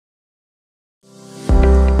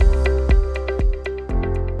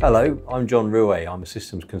Hello, I'm John Rouet. I'm a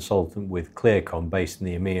systems consultant with Clearcom based in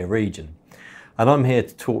the EMEA region. And I'm here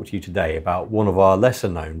to talk to you today about one of our lesser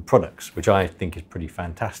known products, which I think is pretty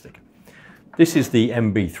fantastic. This is the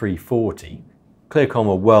MB340. Clearcom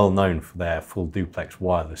are well known for their full duplex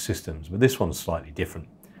wireless systems, but this one's slightly different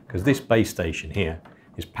because this base station here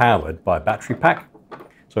is powered by a battery pack.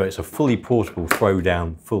 So it's a fully portable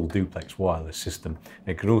throw-down full duplex wireless system.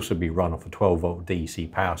 It can also be run off a 12-volt DC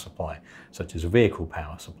power supply, such as a vehicle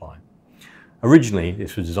power supply. Originally,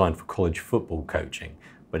 this was designed for college football coaching,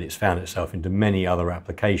 but it's found itself into many other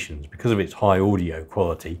applications because of its high audio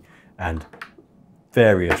quality and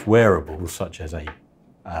various wearables, such as a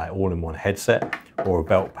all-in-one headset or a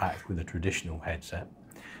belt pack with a traditional headset.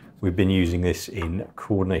 We've been using this in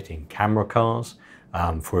coordinating camera cars,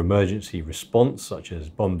 for emergency response, such as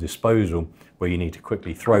bomb disposal, where you need to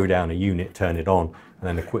quickly throw down a unit, turn it on, and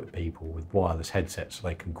then equip people with wireless headsets so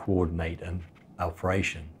they can coordinate an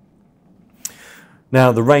operation.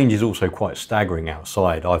 Now, the range is also quite staggering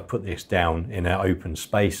outside. I've put this down in an open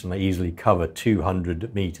space and I easily cover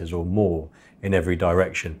 200 meters or more in every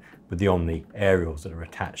direction with the Omni aerials that are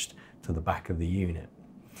attached to the back of the unit.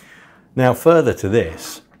 Now, further to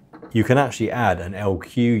this, you can actually add an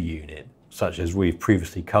LQ unit, such as we've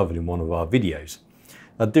previously covered in one of our videos.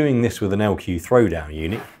 Now, doing this with an LQ throwdown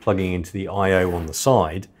unit, plugging into the I/O on the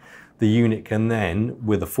side, the unit can then,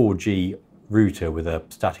 with a 4G router with a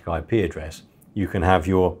static IP address, you can have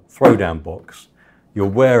your throwdown box, your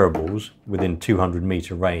wearables within 200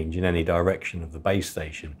 meter range in any direction of the base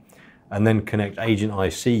station, and then connect agent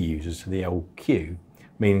IC users to the LQ,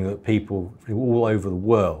 meaning that people all over the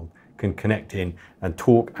world can connect in and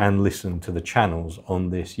talk and listen to the channels on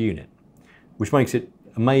this unit, which makes it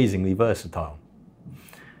amazingly versatile.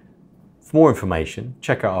 For more information,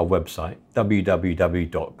 check out our website,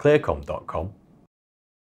 www.clearcom.com,